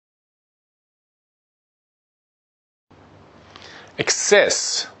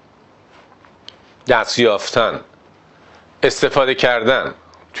access دست یافتن، استفاده کردن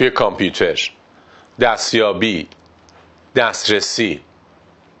توی کامپیوتر، دستیابی، دسترسی.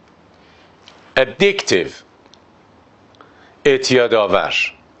 addictive اعتیادآور.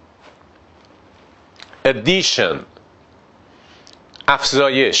 addition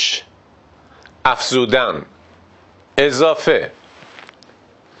افزایش، افزودن، اضافه.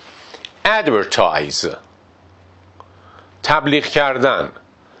 advertise تبلیغ کردن،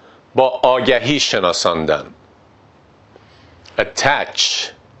 با آگهی شناساندن. attach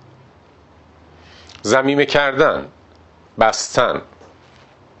ضمیمه کردن، بستن.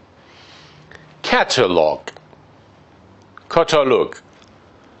 catalog کاتالوگ،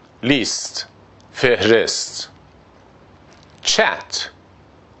 لیست، فهرست. chat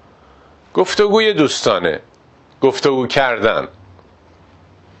گفتگوی دوستانه، گفتگو کردن.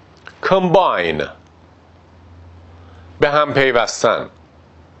 combine به هم پیوستن،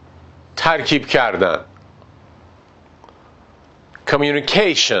 ترکیب کردن.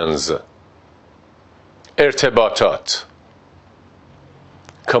 communications ارتباطات.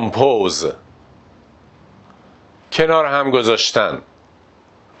 compose کنار هم گذاشتن،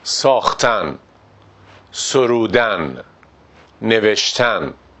 ساختن، سرودن،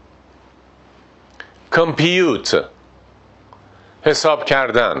 نوشتن. compute حساب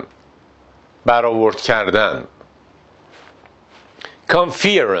کردن، برآورد کردن.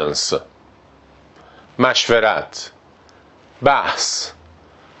 conference مشورت، بحث،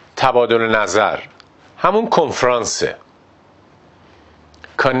 تبادل نظر، همون کنفرانسه.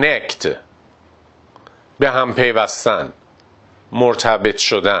 connect به هم پیوستن، مرتبط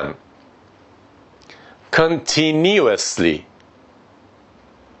شدن. continuously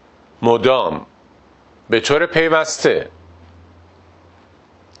مدام، به طور پیوسته.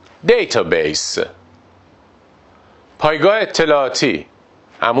 database پایگاه اطلاعاتی،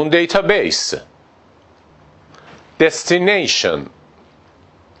 همون دیتابیس. destination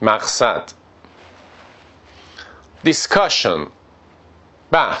مقصد. discussion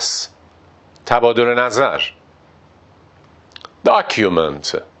بحث، تبادل نظر.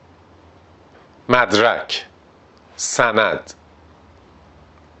 document مدرک، سند.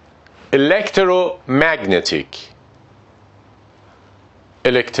 electromagnetic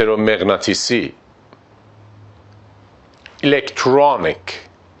الکترومغناطیسی. electronic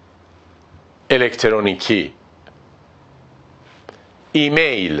الکترونیکی.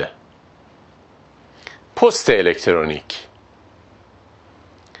 ایمیل پست الکترونیک.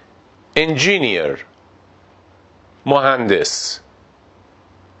 engineer مهندس.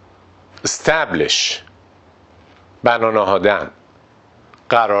 establish بنا نهادن،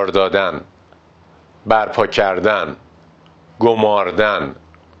 قرار دادن، برپا کردن، گماردن.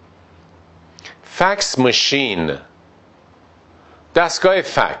 فکس ماشین دستگاه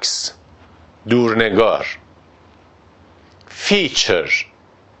فکس، دورنگار. فیچر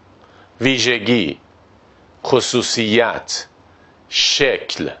ویژگی، خصوصیت،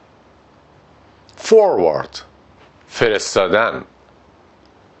 شکل. فوروارد فرستادن.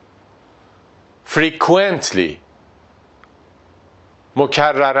 frequently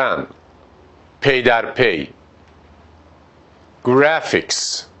مکرراً، پی در پی.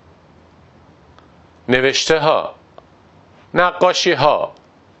 graphics نوشته ها، نقاشی ها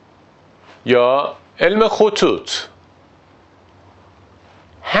یا علم خطوط.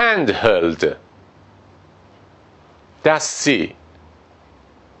 handheld دستی.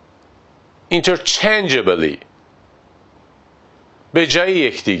 interchangeably به جای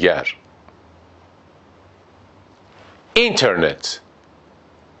یکدیگر. اینترنت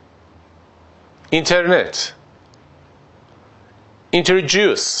اینترنت.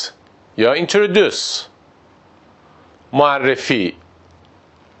 introduce یا introduce معرفی،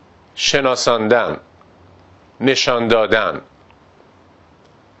 شناساندن، نشان دادن.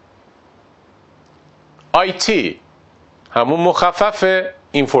 IT همون مخفف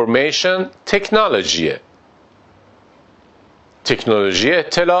information technology، تکنولوژی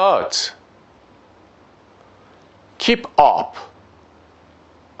اطلاعات. keep up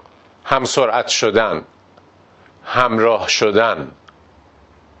همسرعت شدن، همراه شدن.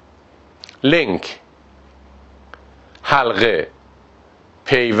 لینک حلقه،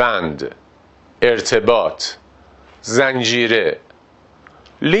 پیوند، ارتباط، زنجیره.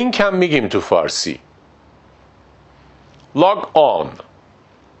 لینک هم میگیم تو فارسی. لاگ آن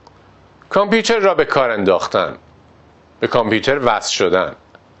کامپیوتر را به کار انداختن، به کامپیوتر وصل شدن.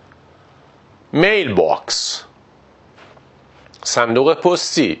 میل باکس صندوق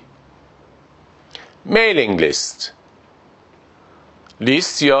پستی. میلینگ لیست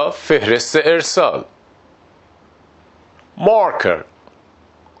لیست یا فهرست ارسال. مارکر،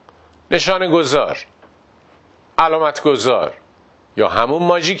 نشانه گذار، علامت گذار، یا همون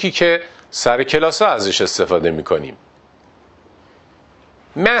ماژیکی که سر کلاس ها ازش استفاده میکنیم.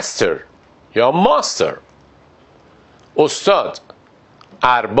 مستر یا ماستر، استاد،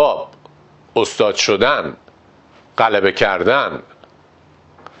 ارباب، استاد شدن، غلبه کردن.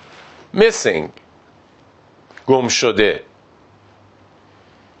 missing، گم شده.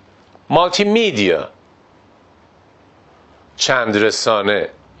 مالتی میدیا، چند رسانه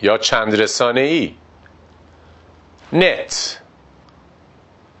یا چند رسانه ای. نت،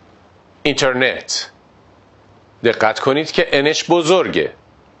 اینترنت. دقت کنید که انش بزرگه.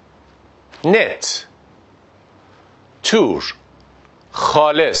 نت. تور،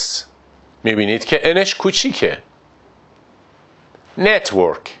 خالص. میبینید که انش کوچیکه.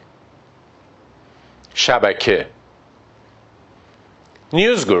 نتورک، شبکه.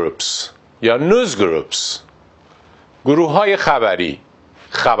 نیوز گروپس یا نیوز گروپس، گروه های خبری،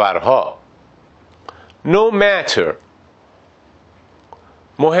 خبرها. no matter،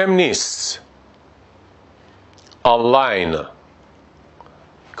 مهم نیست. آنلاین،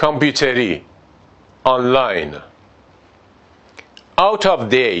 کامپیوتری، آنلاین. out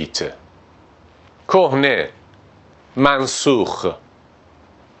of date، کهنه، منسوخ.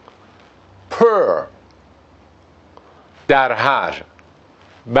 per، در هر،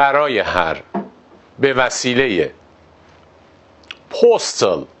 برای هر، به وسیله.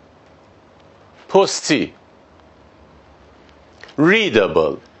 postal، پستی.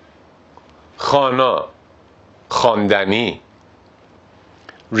 readable، خوانا، خواندنی.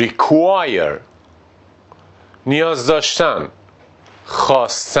 require، نیاز داشتن،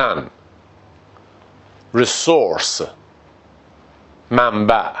 خواستن. resource،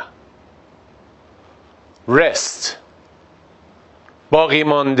 منبع. rest، باقی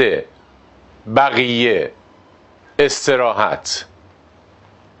مانده، بقیه، استراحت.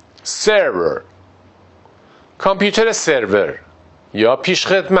 server، کامپیوتر سرور یا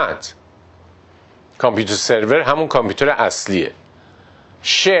پیشخدمت. کامپیوتر سرور همون کامپیوتر اصلیه.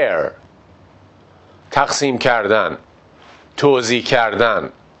 share، تقسیم کردن، توزیع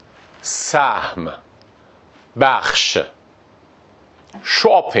کردن. سهم، بخش.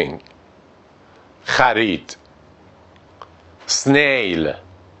 shopping، خرید. snail،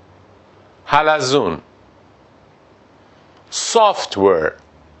 حلزون. software،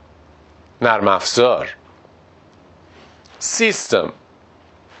 نرم افزار. سیستم،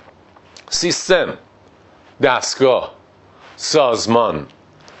 سیستم، دستگاه، سازمان،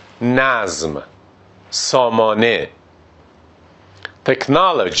 نظم، سامانه.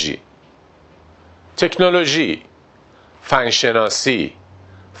 تکنولوژی، تکنولوژی، فنشناسی،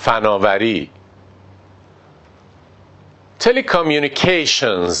 فناوری.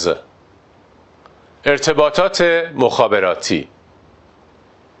 تلکامیونیکیشنز، ارتباطات مخابراتی.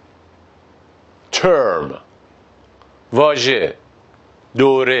 ترم، واژه،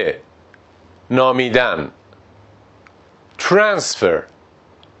 دوره، نامیدن. ترانسفر،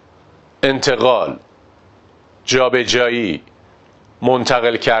 انتقال، جابجایی،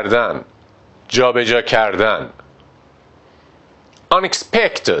 منتقل کردن، جابجا کردن.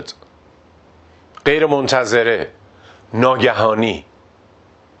 unexpected، غیر منتظره، ناگهانی.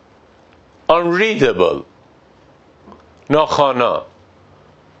 unreadable، ناخوانا،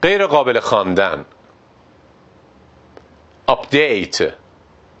 غیر قابل خواندن. update،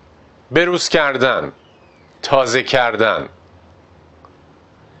 بروز کردن، تازه کردن.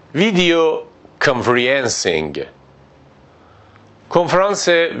 ویدیو کانفرنسینگ، کنفرانس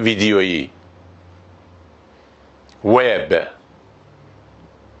ویدیویی. وب،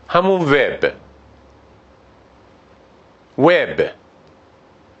 همون وب. وب،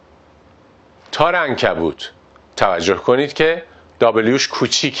 تار عنکبوت. توجه کنید که دابلیوش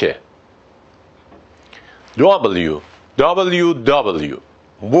کوچیکه. www،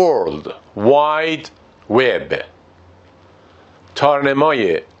 World Wide Web،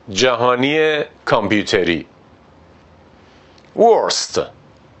 تارنمای جهانی کامپیوتری. worst،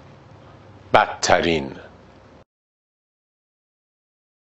 بدترین.